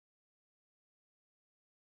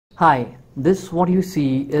Hi, this what you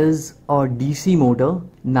see is a DC motor,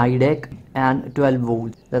 Nidec and 12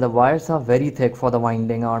 volts. The wires are very thick for the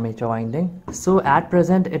winding, armature winding. So at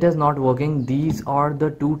present it is not working. These are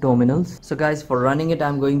the two terminals. So guys, for running it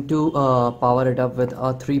I'm going to power it up with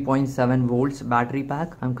a 3.7 volts battery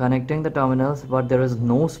pack. I'm connecting the terminals but there is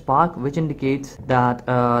no spark, which indicates that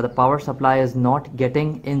the power supply is not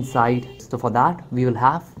getting inside. So for that we will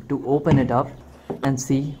have to open it up and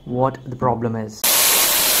see what the problem is.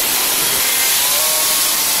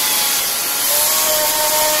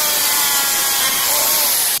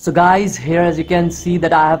 So guys, here as you can see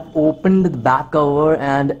that I have opened the back cover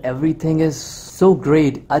and everything is so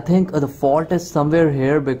great. I think the fault is somewhere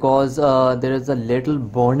here because there is a little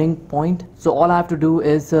burning point. So all I have to do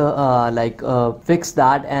is fix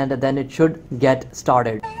that and then it should get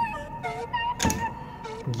started.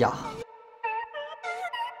 Yeah.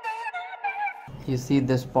 You see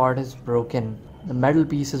this part is broken. The metal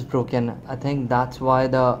piece is broken. I think that's why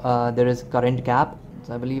there is current cap.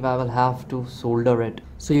 So I believe I will have to solder it.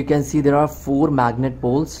 So you can see there are 4 magnet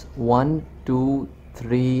poles, 1, 2,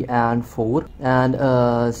 3 and 4, and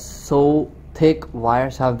so thick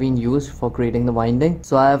wires have been used for creating the winding.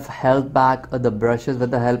 So I have held back the brushes with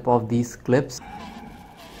the help of these clips.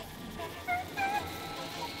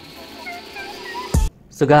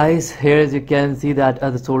 So guys, here as you can see that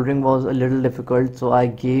the soldering was a little difficult, so I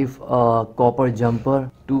gave a copper jumper,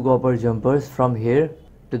 2 copper jumpers from here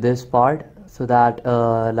to this part, so that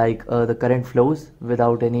the current flows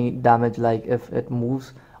without any damage, like if it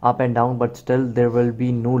moves up and down, but still there will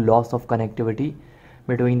be no loss of connectivity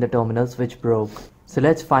between the terminals which broke. So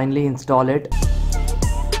let's finally install it.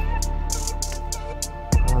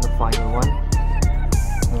 The final one,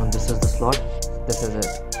 and this is the slot, this is it.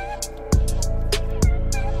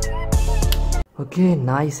 Okay,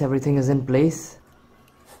 nice, everything is in place.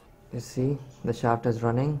 You see the shaft is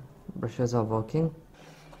running, brushes are working.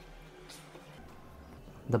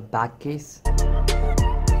 The back case,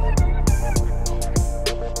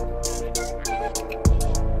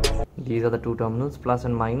 these are the 2 terminals, plus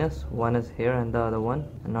and minus. One is here and the other one,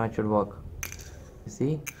 and now it should work. You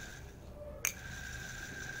see,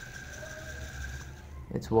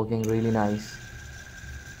 it's working really nice.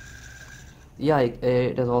 Yeah,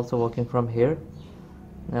 it is also working from here.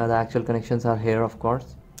 Now the actual connections are here, of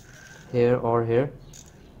course, here or here.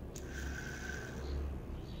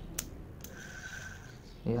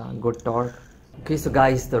 Yeah, good torque. Okay, so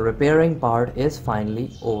guys, the repairing part is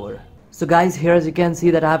finally over. So guys, here as you can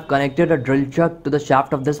see that I have connected a drill chuck to the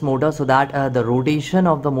shaft of this motor so that the rotation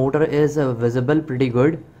of the motor is visible pretty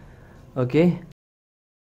good. Okay,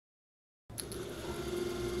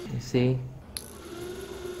 you see,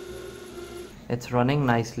 it's running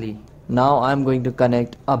nicely. Now I'm going to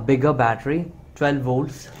connect a bigger battery, 12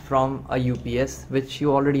 volts from a UPS, which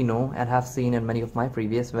you already know and have seen in many of my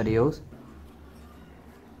previous videos.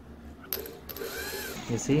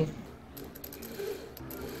 You see,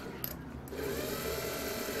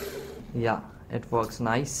 yeah, it works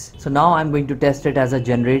nice. So now I'm going to test it as a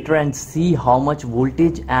generator and see how much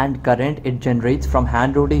voltage and current it generates from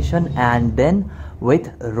hand rotation and then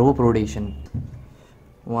with rope rotation.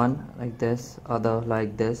 One like this, other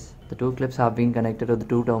like this. The 2 clips have been connected to the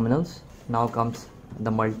 2 terminals. Now comes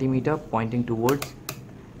the multimeter pointing towards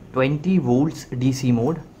 20 volts DC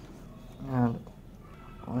mode, and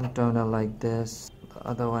one terminal like this, the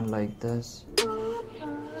other one like this.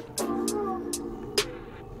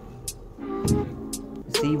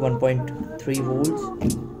 See, 1.3 volts,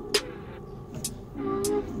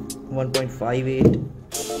 1.58,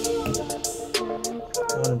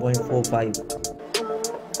 1.45.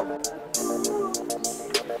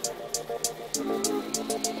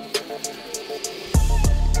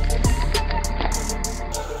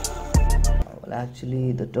 Well,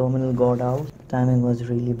 actually the terminal got out. The timing was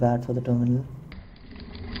really bad for the terminal.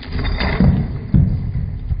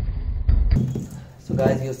 So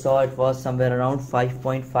guys, you saw it was somewhere around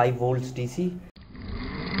 5.5 volts DC.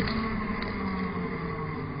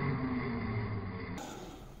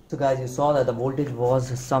 So guys, you saw that the voltage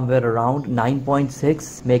was somewhere around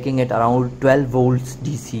 9.6, making it around 12 volts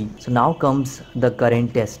DC. So now comes the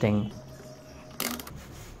current testing.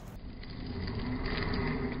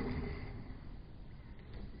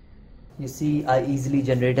 You see, I easily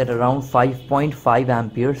generated around 5.5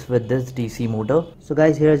 amperes with this DC motor. So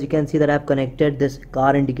guys, here as you can see that I have connected this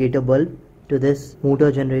car indicator bulb to this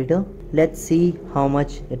motor generator. Let's see how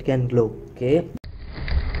much it can glow. Okay.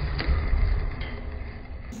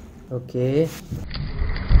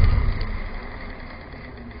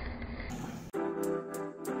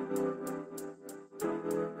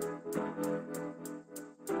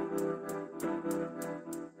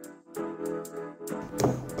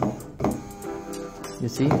 You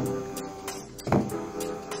see?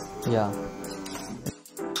 Yeah.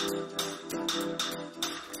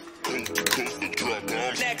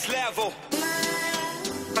 Next level.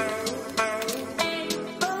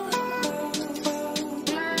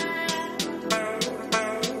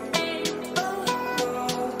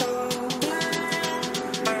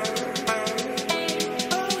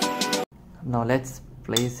 Now let's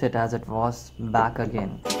place it as it was back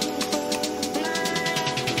again.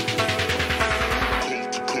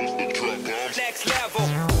 Next level.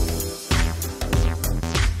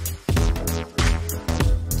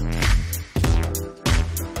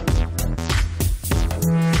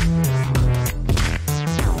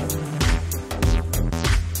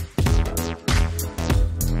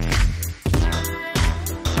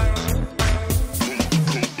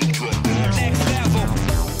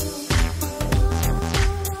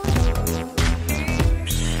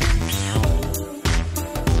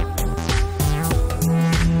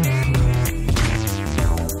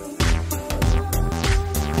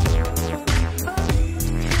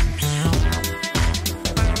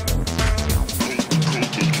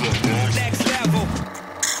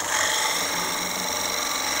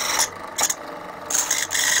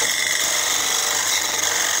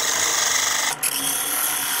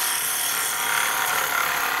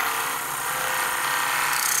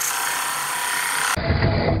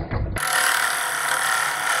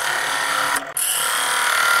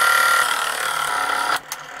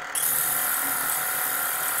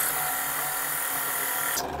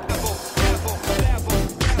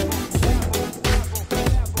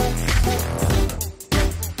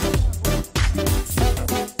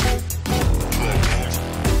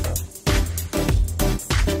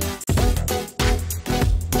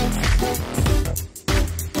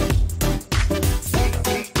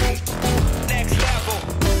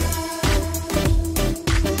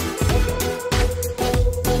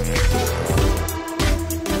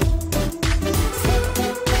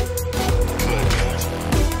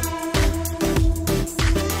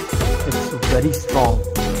 Very strong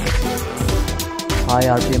high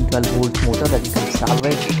RPM 12 volts motor that you can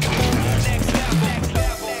salvage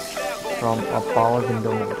from a power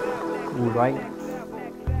window mode. Cool, right?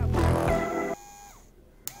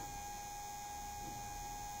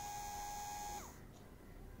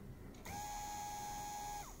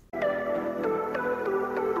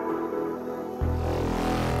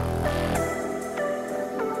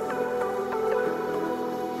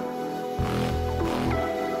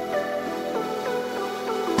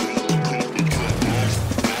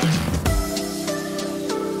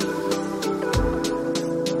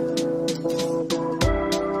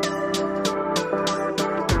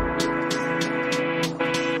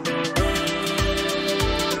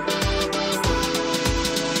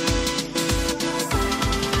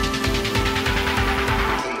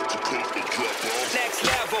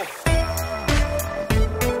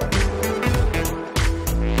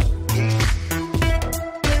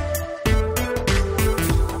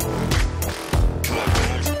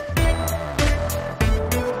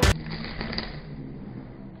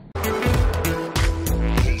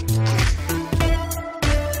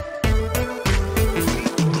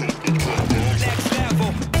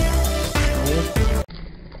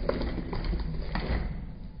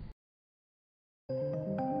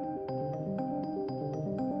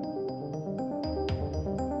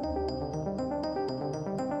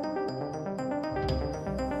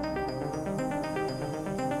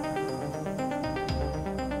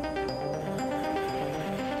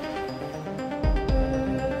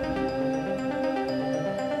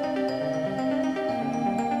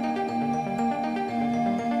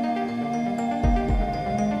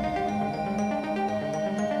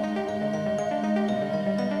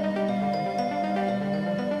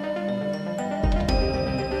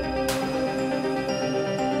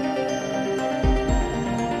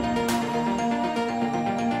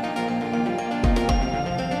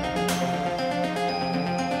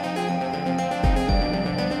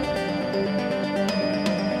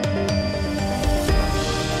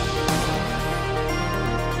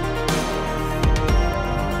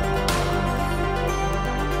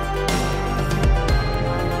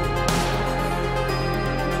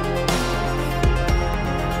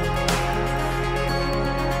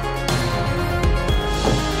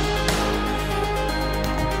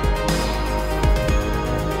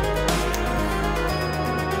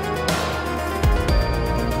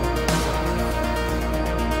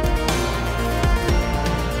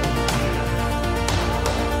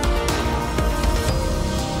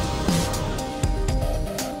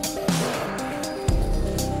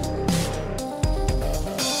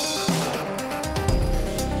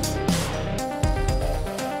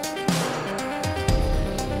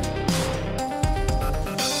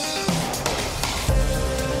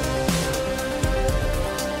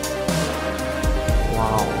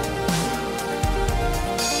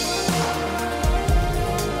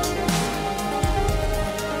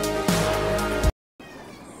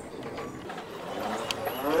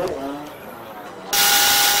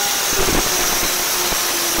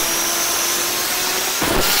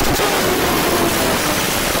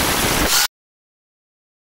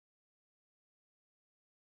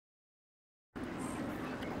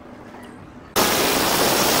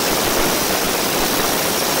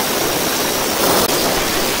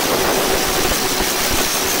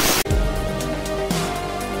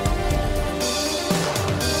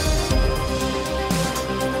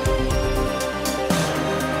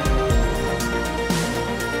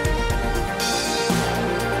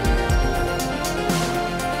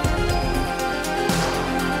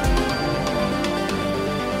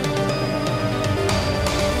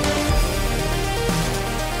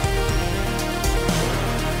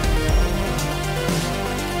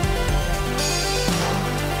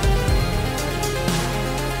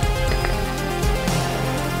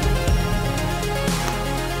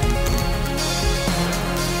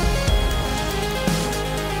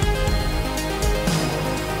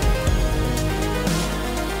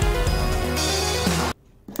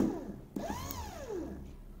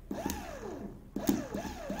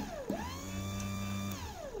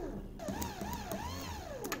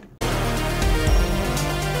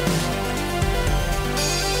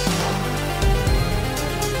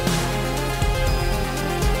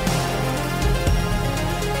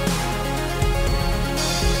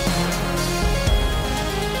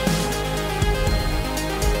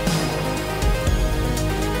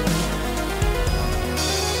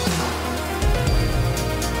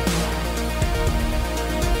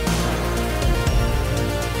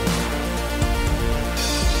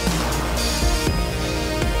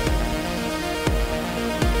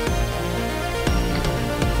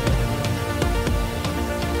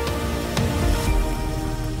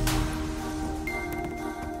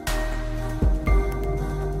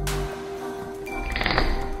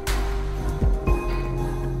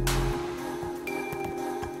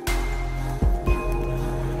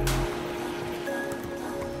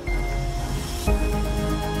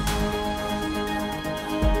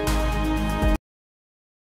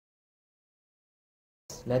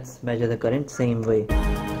 Let's measure the current same way.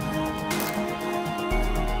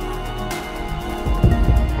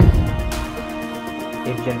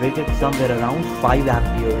 It generated somewhere around 5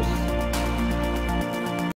 amperes.